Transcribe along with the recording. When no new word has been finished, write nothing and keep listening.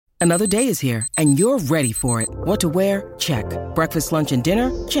Another day is here, and you're ready for it. What to wear? Check. Breakfast, lunch, and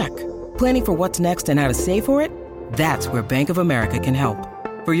dinner? Check. Planning for what's next and how to save for it? That's where Bank of America can help.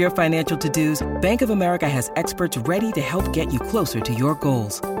 For your financial to-dos, Bank of America has experts ready to help get you closer to your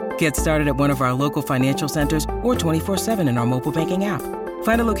goals. Get started at one of our local financial centers or 24/7 in our mobile banking app.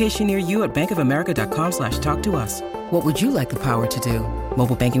 Find a location near you at bankofamerica.com/talktous. What would you like the power to do?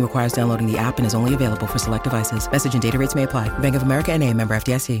 Mobile banking requires downloading the app and is only available for select devices. Message and data rates may apply. Bank of America N.A., member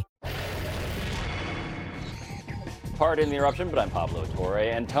FDIC. Pardon the interruption, but I'm Pablo Torre.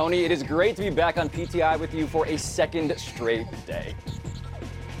 And Tony, it is great to be back on PTI with you for a second straight day.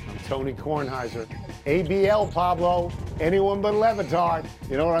 I'm Tony Kornheiser. ABL, Pablo. Anyone but Levitard.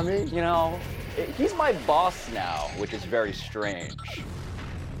 You know what I mean? You know, he's my boss now, which is very strange.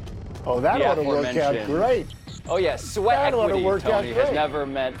 Oh, that ought to work out great. Oh, yeah, sweat that equity, work Tony, has never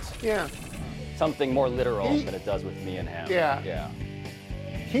meant something more literal than it does with me and him. Yeah.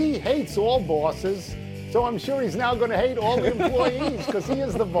 He hates all bosses, so I'm sure he's now going to hate all the employees because he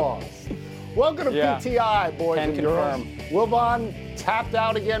is the boss. Welcome to PTI, boys and girls. Wilbon tapped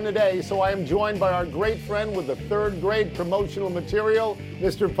out again today, so I am joined by our great friend with the third grade promotional material,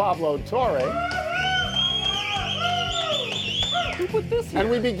 Mr. Pablo Torre. Who put this here? And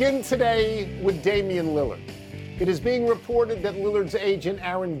we begin today with Damian Lillard. It is being reported that Lillard's agent,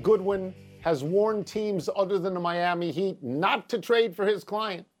 Aaron Goodwin, has warned teams other than the Miami Heat not to trade for his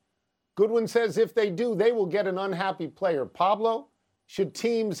client. Goodwin says if they do, they will get an unhappy player. Pablo, should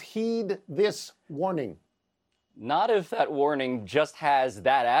teams heed this warning? Not if that warning just has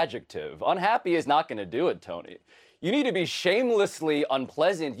that adjective. Unhappy is not going to do it, Tony. You need to be shamelessly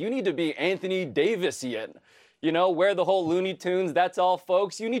unpleasant. You need to be Anthony Davis-ian. You know, wear the whole Looney Tunes, that's all,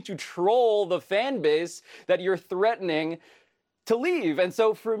 folks. You need to troll the fan base that you're threatening to leave. And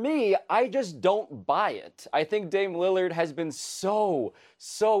so for me, I just don't buy it. I think Dame Lillard has been so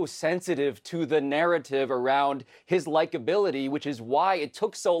sensitive to the narrative around his likability, which is why it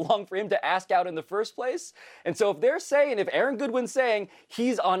took so long for him to ask out in the first place. And so if Aaron Goodwin's saying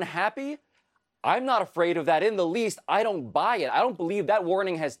he's unhappy, I'm not afraid of that in the least. I don't buy it. I don't believe that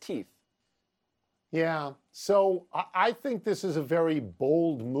warning has teeth. Yeah, so I think this is a very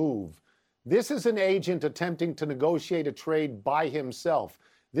bold move. This is an agent attempting to negotiate a trade by himself.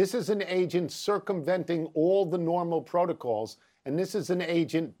 This is an agent circumventing all the normal protocols. And this is an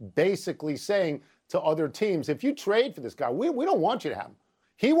agent basically saying to other teams, if you trade for this guy, we don't want you to have him.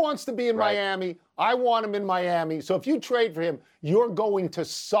 He wants to be in Miami. I want him in Miami. So if you trade for him, you're going to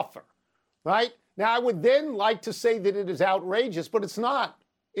suffer, right? Now, I would then like to say that it is outrageous, but it's not.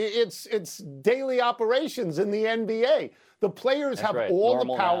 It's daily operations in the NBA. The players have all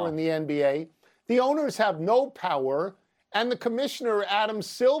the power in the NBA. The owners have no power. And the commissioner, Adam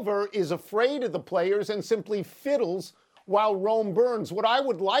Silver, is afraid of the players and simply fiddles while Rome burns. What I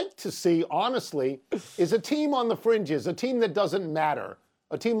would like to see, honestly, is a team on the fringes, a team that doesn't matter.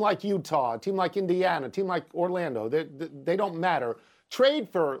 A team like Utah, a team like Indiana, a team like Orlando. They don't matter. Trade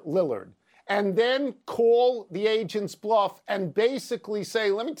for Lillard. And then call the agent's bluff and basically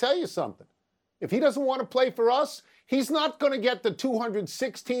say, let me tell you something. If he doesn't want to play for us, he's not going to get the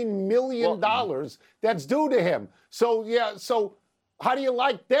 $216 million that's due to him. So how do you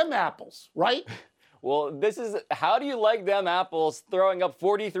like them apples, right? Well, how do you like them apples? Throwing up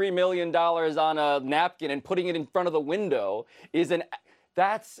 $43 million on a napkin and putting it in front of the window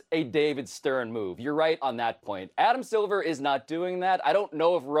that's a David Stern move. You're right on that point. Adam Silver is not doing that. I don't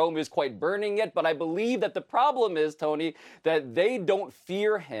know if Rome is quite burning yet, but I believe that the problem is, Tony, that they don't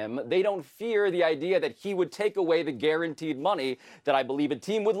fear him. They don't fear the idea that he would take away the guaranteed money that I believe a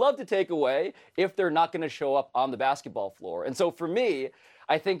team would love to take away if they're not going to show up on the basketball floor. And so for me,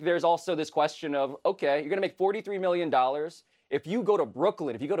 I think there's also this question of, okay, you're going to make $43 million. If you go to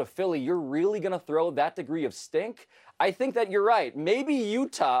Brooklyn, if you go to Philly, you're really going to throw that degree of stink? I think that you're right. Maybe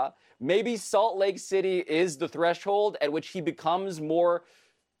Utah, maybe Salt Lake City is the threshold at which he becomes more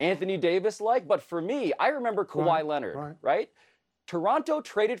Anthony Davis-like. But for me, I remember Kawhi Leonard, right? Toronto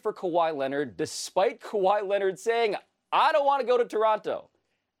traded for Kawhi Leonard despite Kawhi Leonard saying, I don't want to go to Toronto.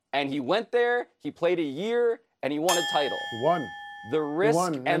 And he went there, he played a year, and he won a title. He won. The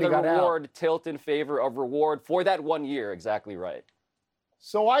risk and the reward tilt in favor of reward for that 1 year. Exactly right.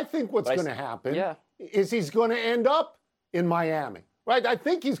 So I think what's going to happen is he's going to end up in Miami, right? I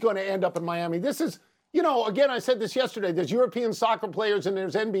think he's going to end up in Miami. This is, again, I said this yesterday. There's European soccer players and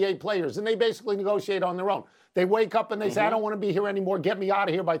there's NBA players, and they basically negotiate on their own. They wake up and they say, I don't want to be here anymore. Get me out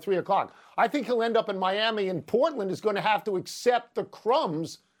of here by 3 o'clock. I think he'll end up in Miami, and Portland is going to have to accept the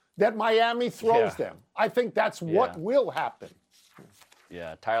crumbs that Miami throws them. I think that's what will happen.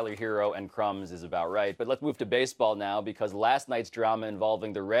 Yeah, Tyler Hero and crumbs is about right. But let's move to baseball now, because last night's drama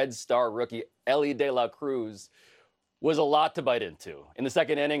involving the Red Star rookie Elly De La Cruz was a lot to bite into. In the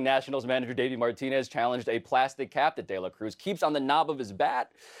second inning, Nationals manager Davey Martinez challenged a plastic cap that De La Cruz keeps on the knob of his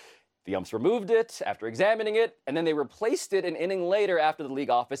bat. The umps removed it after examining it, and then they replaced it an inning later after the league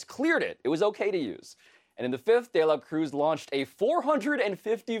office cleared it. It was okay to use. And in the fifth, De La Cruz launched a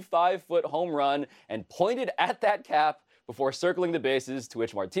 455-foot home run and pointed at that cap before circling the bases, to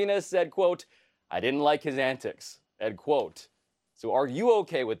which Martinez said, quote, "I didn't like his antics," end quote. So are you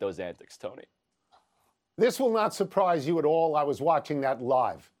okay with those antics, Tony? This will not surprise you at all. I was watching that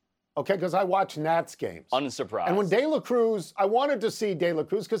live, okay, because I watch Nats games. Unsurprised. And when De La Cruz, I wanted to see De La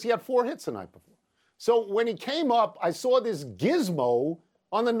Cruz because he had 4 hits the night before. So when he came up, I saw this gizmo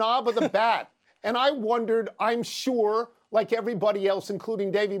on the knob of the bat. And I wondered, I'm sure, like everybody else,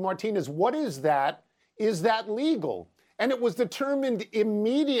 including Davey Martinez, what is that? Is that legal? And it was determined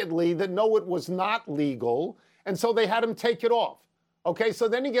immediately that no, it was not legal. And so they had him take it off. Okay, so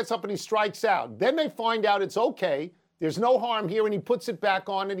then he gets up and he strikes out. Then they find out it's okay. There's no harm here, and he puts it back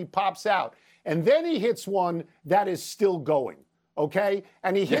on and he pops out. And then he hits one that is still going, okay?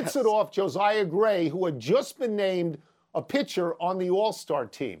 And he hits it off Josiah Gray, who had just been named a pitcher on the All-Star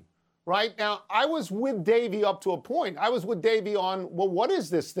team, right? Now, I was with Davey up to a point. I was with Davey on, well, what is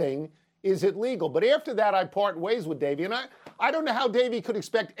this thing? Is it legal? But after that, I part ways with Davey. And I don't know how Davey could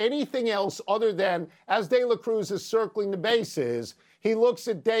expect anything else other than, as De La Cruz is circling the bases, he looks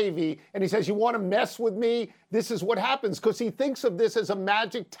at Davey and he says, "You want to mess with me? This is what happens," because he thinks of this as a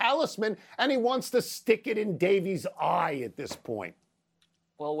magic talisman and he wants to stick it in Davey's eye at this point.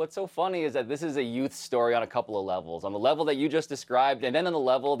 Well, what's so funny is that this is a youth story on a couple of levels. On the level that you just described, and then on the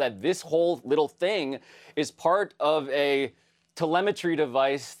level that this whole little thing is part of a telemetry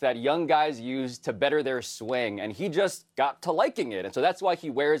device that young guys use to better their swing, and he just got to liking it. And so that's why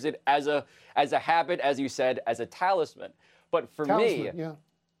he wears it as a habit, as you said, as a talisman. But for me,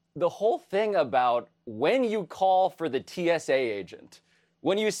 the whole thing about when you call for the TSA agent,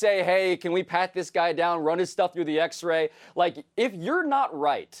 when you say, "Hey, can we pat this guy down, run his stuff through the x-ray?" Like, if you're not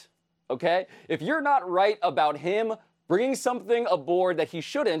right, okay? If you're not right about him bringing something aboard that he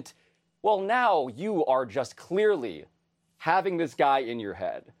shouldn't, well, now you are just clearly having this guy in your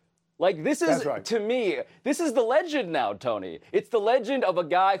head. Like, this is, to me, this is the legend now, Tony. It's the legend of a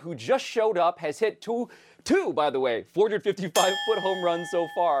guy who just showed up, has hit two, by the way, 455-foot home runs so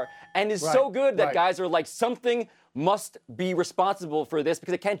far, and is so good that guys are like, something must be responsible for this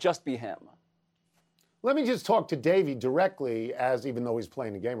because it can't just be him. Let me just talk to Davey directly, as even though he's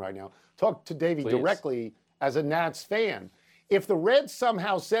playing the game right now, talk to Davey directly as a Nats fan. If the Reds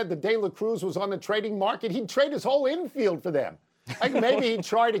somehow said that De La Cruz was on the trading market, he'd trade his whole infield for them. Like maybe he'd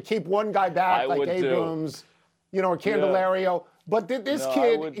try to keep one guy back, like Abrams, or Candelario. But this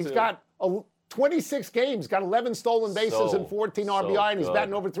kid, he's got 26 games, got 11 stolen bases and 14 RBI, and he's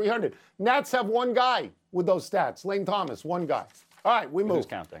batting over 300. Nats have one guy with those stats, Lane Thomas, one guy. All right, we move. Who's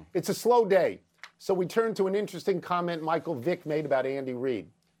counting? It's a slow day. So we turn to an interesting comment Michael Vick made about Andy Reid.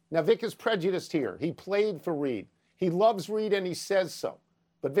 Now, Vick is prejudiced here. He played for Reid. He loves Reid, and he says so.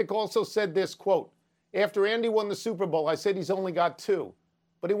 But Vick also said this, quote, "After Andy won the Super Bowl, I said he's only got 2.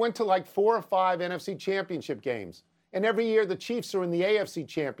 But he went to like 4 or 5 NFC championship games. And every year the Chiefs are in the AFC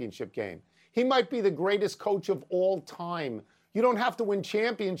championship game. He might be the greatest coach of all time. You don't have to win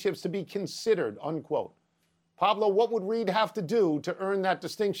championships to be considered," unquote. Pablo, what would Reid have to do to earn that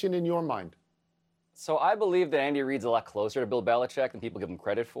distinction in your mind? So I believe that Andy Reid's a lot closer to Bill Belichick than people give him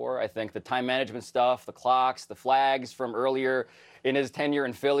credit for. I think the time management stuff, the clocks, the flags from earlier in his tenure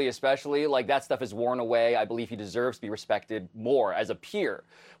in Philly especially, like that stuff is worn away. I believe he deserves to be respected more as a peer.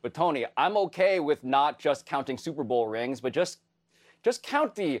 But Tony, I'm okay with not just counting Super Bowl rings, but just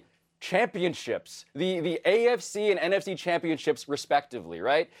count the championships, the AFC and NFC championships respectively,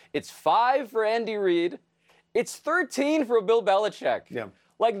 right? It's 5 for Andy Reid. It's 13 for Bill Belichick. Yeah.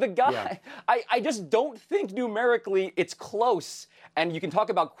 Like the guy, I just don't think numerically it's close. And you can talk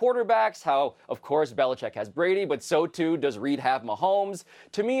about quarterbacks, how, of course, Belichick has Brady, but so too does Reid have Mahomes.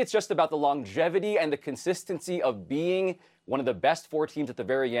 To me, it's just about the longevity and the consistency of being one of the best 4 teams at the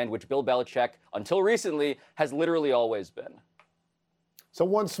very end, which Bill Belichick, until recently, has literally always been. So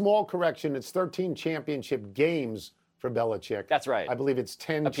one small correction, it's 13 championship games for Belichick. That's right. I believe it's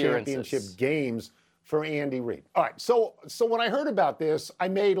 10 championship games for Andy Reid. All right, so when I heard about this, I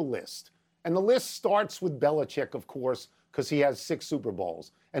made a list. And the list starts with Belichick, of course, because he has 6 Super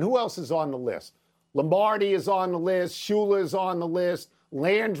Bowls. And who else is on the list? Lombardi is on the list. Shula is on the list.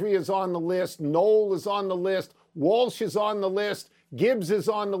 Landry is on the list. Knoll is on the list. Walsh is on the list. Gibbs is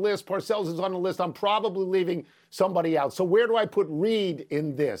on the list. Parcells is on the list. I'm probably leaving somebody out. So where do I put Reed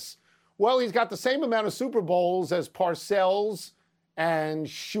in this? Well, he's got the same amount of Super Bowls as Parcells and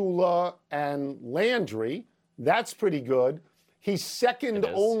Shula and Landry. That's pretty good. He's second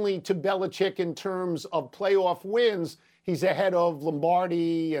only to Belichick in terms of playoff wins. He's ahead of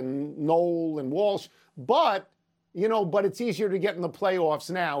Lombardi and Knoll and Walsh. But it's easier to get in the playoffs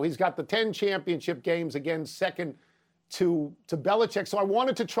now. He's got the 10 championship games, again, second to Belichick. So I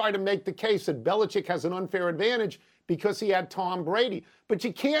wanted to try to make the case that Belichick has an unfair advantage because he had Tom Brady. But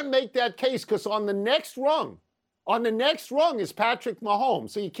you can't make that case because on the next rung is Patrick Mahomes.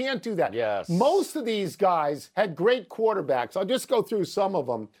 So you can't do that. Yes. Most of these guys had great quarterbacks. I'll just go through some of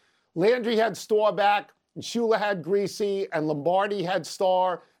them. Landry had Staubach, and Shula had Greasy, and Lombardi had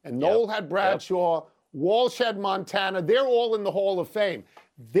Starr, and Knoll had Bradshaw. Walsh had Montana. They're all in the Hall of Fame.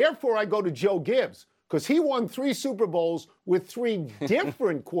 Therefore, I go to Joe Gibbs because he won 3 Super Bowls with 3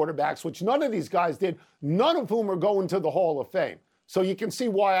 different quarterbacks, which none of these guys did, none of whom are going to the Hall of Fame. So you can see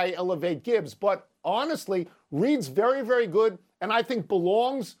why I elevate Gibbs. But honestly, Reed's very, very good, and I think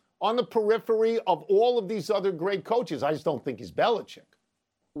belongs on the periphery of all of these other great coaches. I just don't think he's Belichick.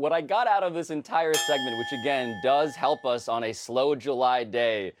 What I got out of this entire segment, which again does help us on a slow July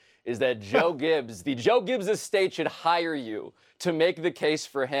day, is that Joe Gibbs, the Joe Gibbs estate should hire you to make the case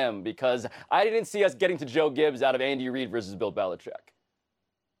for him, because I didn't see us getting to Joe Gibbs out of Andy Reid versus Bill Belichick.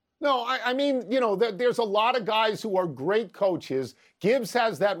 No, I mean, there's a lot of guys who are great coaches. Gibbs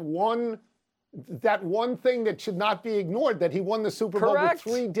has that one thing that should not be ignored, that he won the Super Bowl with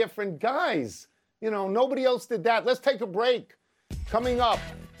 3 different guys. Nobody else did that. Let's take a break. Coming up,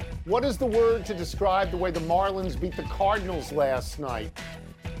 what is the word to describe the way the Marlins beat the Cardinals last night?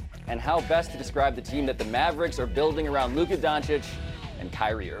 And how best to describe the team that the Mavericks are building around Luka Doncic and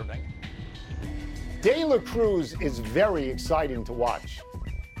Kyrie Irving. De La Cruz is very exciting to watch.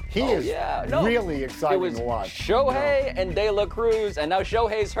 He is really exciting to watch. Shohei and De La Cruz, and now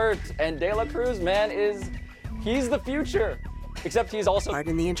Shohei's hurt, and De La Cruz, man, he's the future. Except he's also...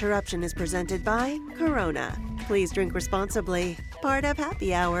 Pardon the Interruption is presented by Corona. Please drink responsibly. Part of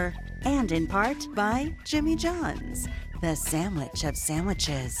Happy Hour. And in part by Jimmy John's, the sandwich of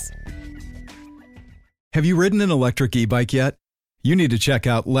sandwiches. Have you ridden an electric e-bike yet? You need to check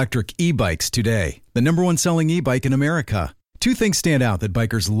out Lectric E-Bikes today, the #1 selling e-bike in America. 2 things stand out that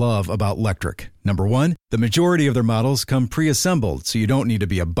bikers love about Lectric. Number 1, the majority of their models come pre-assembled, so you don't need to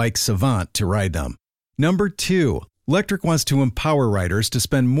be a bike savant to ride them. Number 2, Lectric wants to empower riders to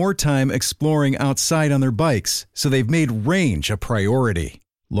spend more time exploring outside on their bikes, so they've made range a priority.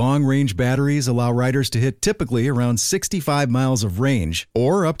 Long-range batteries allow riders to hit typically around 65 miles of range,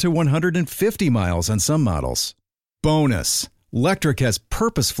 or up to 150 miles on some models. Bonus, Lectric has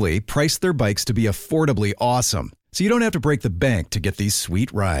purposefully priced their bikes to be affordably awesome, so you don't have to break the bank to get these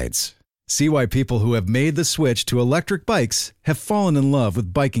sweet rides. See why people who have made the switch to electric bikes have fallen in love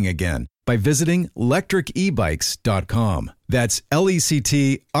with biking again by visiting lectricebikes.com. That's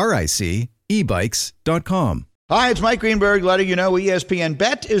LECTRIC ebikes.com. Hi, it's Mike Greenberg letting you know ESPN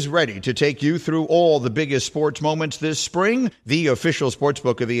Bet is ready to take you through all the biggest sports moments this spring. The official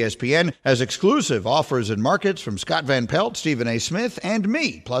sportsbook of ESPN has exclusive offers and markets from Scott Van Pelt, Stephen A. Smith, and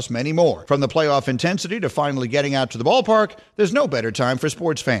me, plus many more. From the playoff intensity to finally getting out to the ballpark, there's no better time for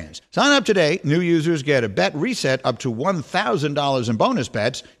sports fans. Sign up today. New users get a bet reset up to $1,000 in bonus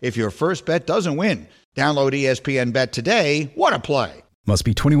bets if your first bet doesn't win. Download ESPN Bet today. What a play. Must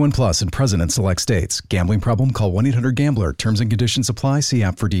be 21 plus and present in select states. Gambling problem? Call 1-800-GAMBLER. Terms and conditions apply. See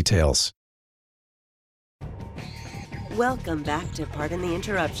app for details. Welcome back to Pardon the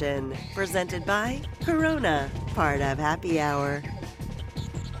Interruption, presented by Corona, part of Happy Hour.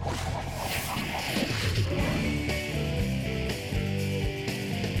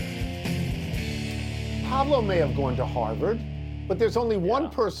 Pablo may have gone to Harvard, but there's only one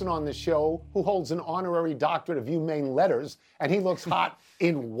person on the show who holds an honorary doctorate of humane letters, and he looks hot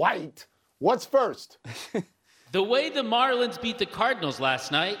in white. What's first? The way the Marlins beat the Cardinals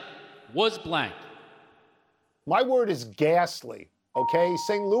last night was blank. My word is ghastly, okay?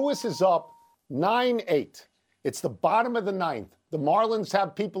 St. Louis is up 9-8. It's the bottom of the 9th. The Marlins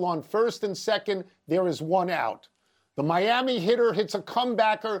have people on first and second. There is one out. The Miami hitter hits a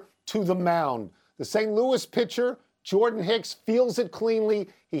comebacker to the mound. The St. Louis pitcher, Jordan Hicks, feels it cleanly.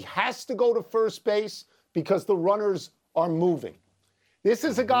 He has to go to first base because the runners are moving. This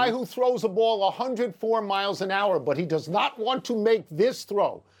is a guy who throws a ball 104 miles an hour, but he does not want to make this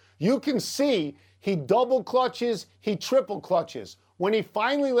throw. You can see he double clutches, he triple clutches. When he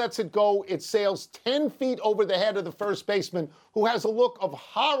finally lets it go, it sails 10 feet over the head of the first baseman, who has a look of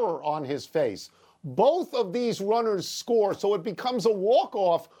horror on his face. Both of these runners score, so it becomes a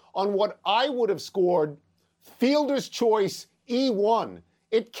walk-off on what I would have scored fielder's choice E1.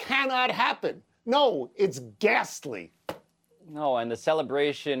 It cannot happen. No, it's ghastly. No, and the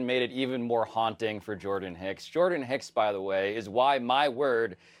celebration made it even more haunting for Jordan Hicks. Jordan Hicks, by the way, is why my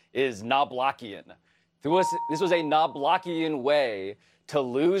word is Knoblauchian. This was a Knoblauchian way to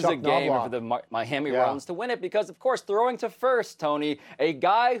lose a game for the Miami Marlins to win it because, of course, throwing to first, Tony, a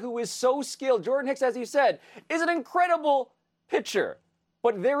guy who is so skilled, Jordan Hicks, as you said, is an incredible pitcher.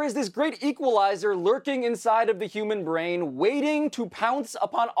 But there is this great equalizer lurking inside of the human brain, waiting to pounce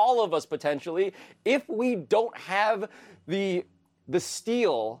upon all of us potentially if we don't have the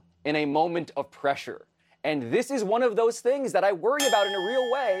steal in a moment of pressure. And this is one of those things that I worry about in a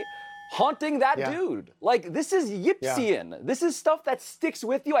real way, haunting that dude. Like, this is Yipsian. This is stuff that sticks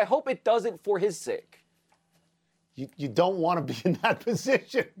with you. I hope it doesn't for his sake. You don't want to be in that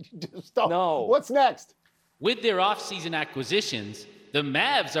position. You just don't. No. What's next? With their offseason acquisitions, the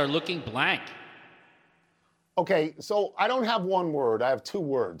Mavs are looking blank. Okay, so I don't have one word. I have two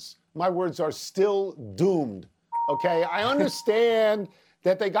words. My words are still doomed. Okay, I understand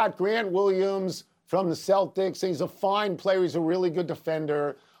that they got Grant Williams from the Celtics. He's a fine player. He's a really good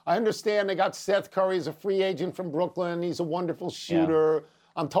defender. I understand they got Seth Curry as a free agent from Brooklyn. He's a wonderful shooter.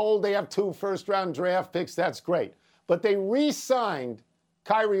 I'm told they have 2 first-round draft picks. That's great. But they re-signed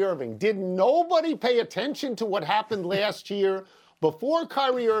Kyrie Irving. Did nobody pay attention to what happened last year? Before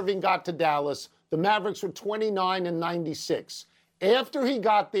Kyrie Irving got to Dallas, the Mavericks were 29-96. After he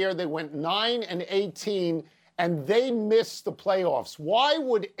got there, they went 9-18, and they missed the playoffs. Why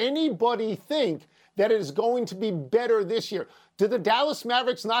would anybody think that it is going to be better this year? Do the Dallas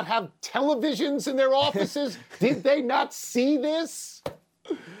Mavericks not have televisions in their offices? Did they not see this?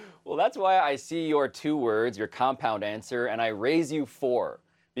 Well, that's why I see your 2 words, your compound answer, and I raise you 4.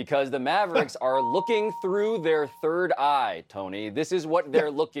 Because the Mavericks are looking through their third eye, Tony. This is what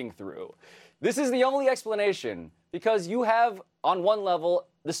they're looking through. This is the only explanation. Because you have, on one level,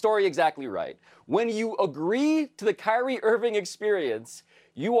 the story exactly right. When you agree to the Kyrie Irving experience,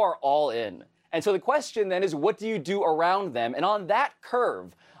 you are all in. And so the question then is, what do you do around them? And on that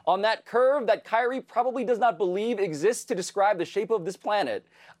curve that Kyrie probably does not believe exists to describe the shape of this planet,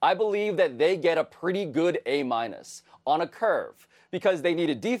 I believe that they get a pretty good A- on a curve. Because they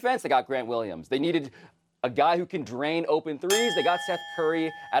needed defense, they got Grant Williams. They needed a guy who can drain open threes, they got Seth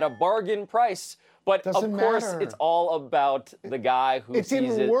Curry at a bargain price. But of course, it's all about the guy who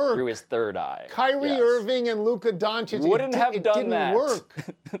sees it through his third eye. Kyrie Irving and Luka Doncic wouldn't have done that. Work.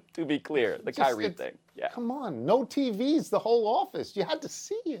 To be clear, the Kyrie thing. Yeah. Come on, no TVs, the whole office. You had to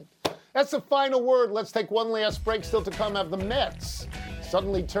see it. That's the final word. Let's take one last break. Still to come, have the Mets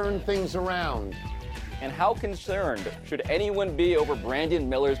suddenly turn things around. And how concerned should anyone be over Brandon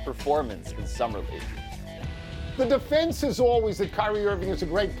Miller's performance in Summer League? The defense is always that Kyrie Irving is a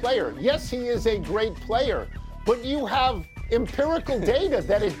great player. Yes, he is a great player, but you have empirical data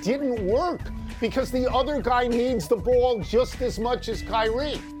that it didn't work because the other guy needs the ball just as much as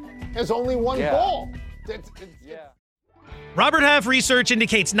Kyrie. There's only one ball. Robert Half research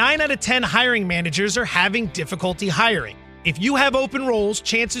indicates 9 out of 10 hiring managers are having difficulty hiring. If you have open roles,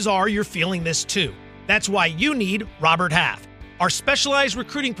 chances are you're feeling this too. That's why you need Robert Half. Our specialized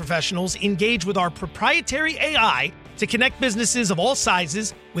recruiting professionals engage with our proprietary AI to connect businesses of all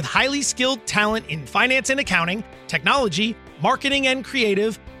sizes with highly skilled talent in finance and accounting, technology, marketing and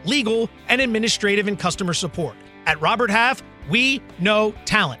creative, legal, and administrative and customer support. At Robert Half, we know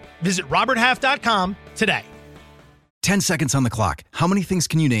talent. Visit roberthalf.com today. 10 seconds on the clock. How many things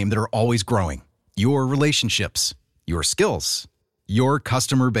can you name that are always growing? Your relationships, your skills, your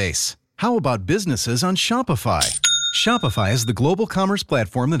customer base. How about businesses on Shopify? Shopify is the global commerce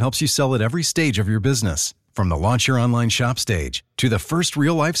platform that helps you sell at every stage of your business. From the launch your online shop stage, to the first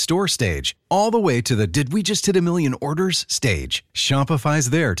real-life store stage, all the way to the did we just hit a million orders stage. Shopify's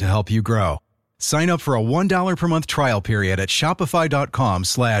there to help you grow. Sign up for a $1 per month trial period at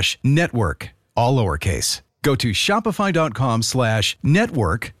shopify.com/network, all lowercase. Go to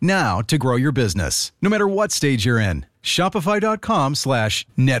shopify.com/network now to grow your business, no matter what stage you're in.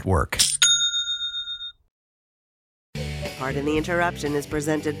 Shopify.com/network. Pardon the Interruption is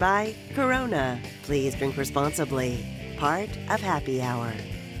presented by Corona. Please drink responsibly. Part of Happy Hour.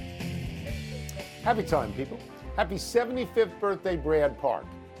 Happy time, people. Happy 75th birthday, Brad Park.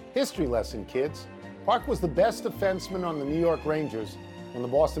 History lesson, kids. Park was the best defenseman on the New York Rangers when the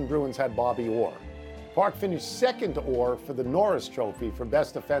Boston Bruins had Bobby Orr. Park finished second to Orr for the Norris Trophy for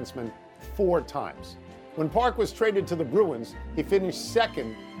best defenseman 4 times. When Park was traded to the Bruins, he finished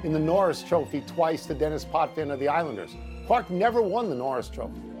second in the Norris Trophy twice to Dennis Potvin of the Islanders. Park never won the Norris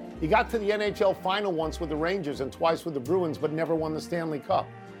Trophy. He got to the NHL final once with the Rangers and twice with the Bruins, but never won the Stanley Cup.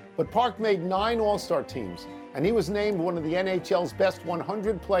 But Park made 9 All-Star teams, and he was named one of the NHL's best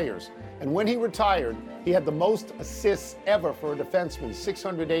 100 players. And when he retired, he had the most assists ever for a defenseman,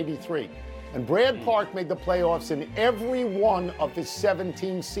 683. And Brad Park made the playoffs in every one of his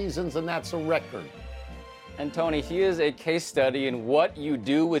 17 seasons, and that's a record. And Tony, he is a case study in what you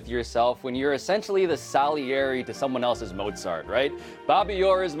do with yourself when you're essentially the Salieri to someone else's Mozart, right? Bobby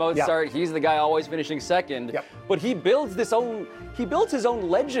Orr is Mozart. Yep. He's the guy always finishing second. Yep. But he builds his own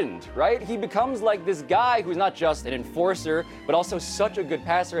legend, right? He becomes like this guy who's not just an enforcer, but also such a good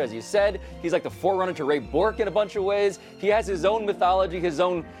passer, as you said. He's like the forerunner to Ray Bourque in a bunch of ways. He has his own mythology, his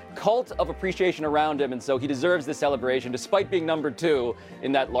own cult of appreciation around him, and so he deserves this celebration despite being number 2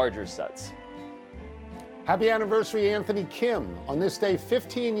 in that larger sense. Happy anniversary, Anthony Kim. On this day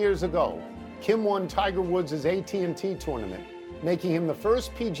 15 years ago, Kim won Tiger Woods' AT&T tournament, making him the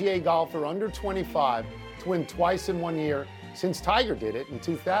first PGA golfer under 25 to win twice in one year since Tiger did it in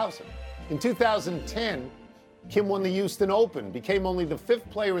 2000. In 2010, Kim won the Houston Open, became only the 5th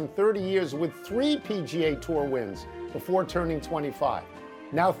player in 30 years with 3 PGA Tour wins before turning 25.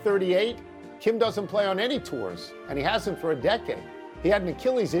 Now 38, Kim doesn't play on any tours, and he hasn't for a decade. He had an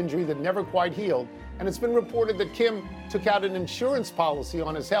Achilles injury that never quite healed, and it's been reported that Kim took out an insurance policy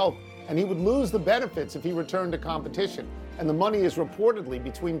on his health, and he would lose the benefits if he returned to competition. And the money is reportedly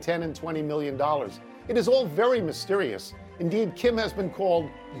between $10 and $20 million. It is all very mysterious. Indeed, Kim has been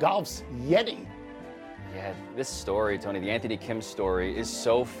called golf's Yeti. Yeah, this story, Tony, the Anthony Kim story, is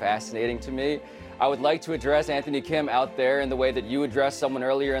so fascinating to me. I would like to address Anthony Kim out there in the way that you addressed someone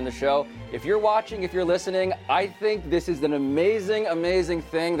earlier in the show. If you're watching, if you're listening, I think this is an amazing, amazing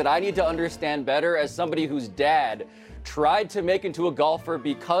thing that I need to understand better as somebody whose dad tried to make into a golfer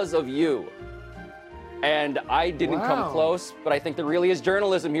because of you. And I didn't come close, but I think there really is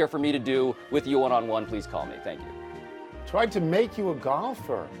journalism here for me to do with you one-on-one. Please call me. Thank you. Tried to make you a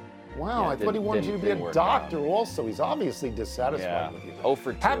golfer. Wow, I thought he wanted you to be a doctor also. He's obviously dissatisfied with you. 0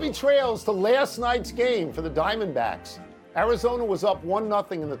 for 2. Happy trails to last night's game for the Diamondbacks. Arizona was up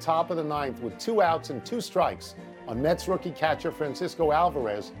 1-0 in the top of the 9th with 2 outs and 2 strikes on Mets rookie catcher Francisco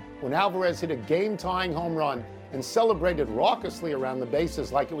Alvarez when Alvarez hit a game-tying home run and celebrated raucously around the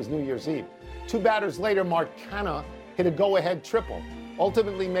bases like it was New Year's Eve. 2 batters later, Mark Canha hit a go-ahead triple,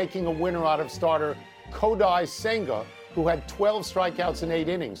 ultimately making a winner out of starter Kodai Senga, who had 12 strikeouts in 8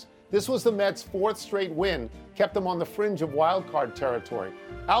 innings. This was the Mets' 4th straight win, kept them on the fringe of wild card territory.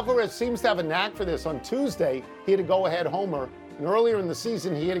 Alvarez seems to have a knack for this. On Tuesday, he hit a go-ahead homer, and earlier in the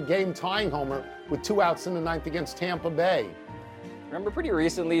season, he hit a game-tying homer with 2 outs in the 9th against Tampa Bay. Remember pretty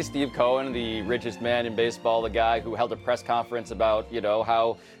recently, Steve Cohen, the richest man in baseball, the guy who held a press conference about,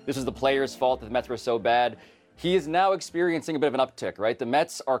 how this was the players' fault that the Mets were so bad. He is now experiencing a bit of an uptick, right? The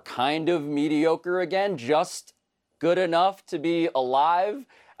Mets are kind of mediocre again, just good enough to be alive.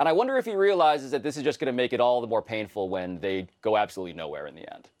 And I wonder if he realizes that this is just going to make it all the more painful when they go absolutely nowhere in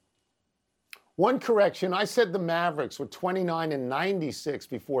the end. One correction, I said the Mavericks were 29-96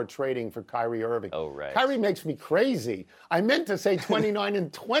 before trading for Kyrie Irving. Oh, right. Kyrie makes me crazy. I meant to say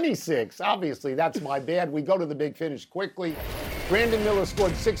 29-26. Obviously, that's my bad. We go to the big finish quickly. Brandon Miller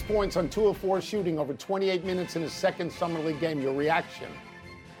scored 6 points on 2 of 4 shooting over 28 minutes in his second Summer League game. Your reaction?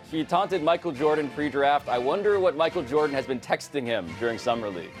 He taunted Michael Jordan pre-draft. I wonder what Michael Jordan has been texting him during Summer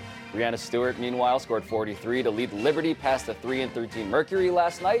League. Breanna Stewart, meanwhile, scored 43 to lead Liberty past the 3-13 Mercury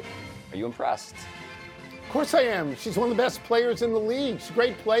last night. Are you impressed? Of course I am. She's one of the best players in the league. She's a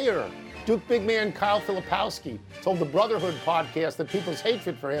great player. Duke big man Kyle Filipowski told the Brotherhood podcast that people's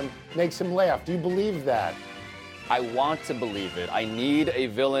hatred for him makes him laugh. Do you believe that? I want to believe it. I need a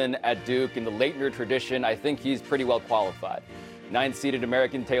villain at Duke. In the Leitner tradition, I think he's pretty well qualified. 9th-seeded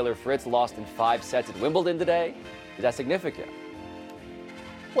American Taylor Fritz lost in 5 sets at Wimbledon today. Is that significant?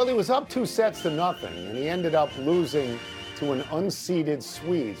 Well, he was up 2-0, and he ended up losing to an unseeded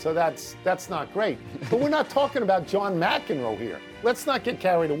Swede. So that's not great. But we're not talking about John McEnroe here. Let's not get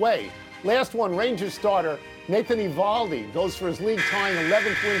carried away. Last one, Rangers starter Nathan Eovaldi goes for his league-tying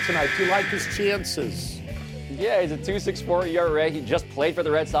 11th win tonight. Do you like his chances? Yeah, he's a 2.64 ERA. He just played for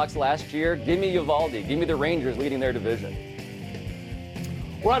the Red Sox last year. Give me Eovaldi. Give me the Rangers leading their division.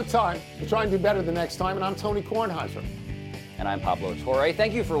 We're out of time. We'll try and do better the next time, and I'm Tony Kornheiser. And I'm Pablo Torre.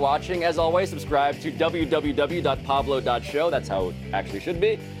 Thank you for watching. As always, subscribe to www.pablo.show. That's how it actually should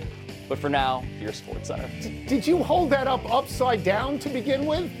be. But for now, here's SportsCenter. Did you hold that up upside down to begin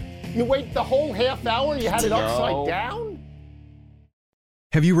with? You wait the whole half hour, you had it upside down?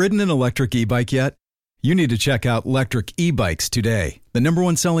 Have you ridden an electric e-bike yet? You need to check out Lectric E-Bikes today, the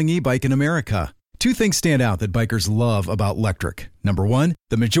 #1 selling e-bike in America. Two things stand out that bikers love about Lectric. Number one,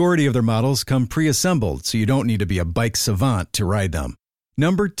 the majority of their models come pre-assembled, so you don't need to be a bike savant to ride them.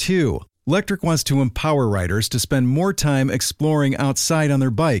 Number two, Lectric wants to empower riders to spend more time exploring outside on their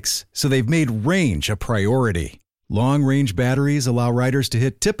bikes, so they've made range a priority. Long-range batteries allow riders to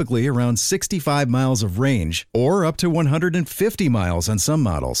hit typically around 65 miles of range, or up to 150 miles on some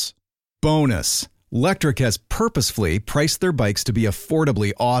models. Bonus, Lectric has purposefully priced their bikes to be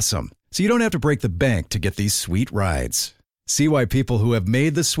affordably awesome, so you don't have to break the bank to get these sweet rides. See why people who have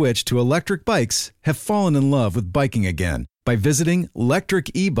made the switch to electric bikes have fallen in love with biking again by visiting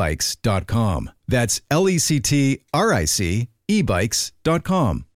lectricebikes.com. That's LECTRIC ebikes.com.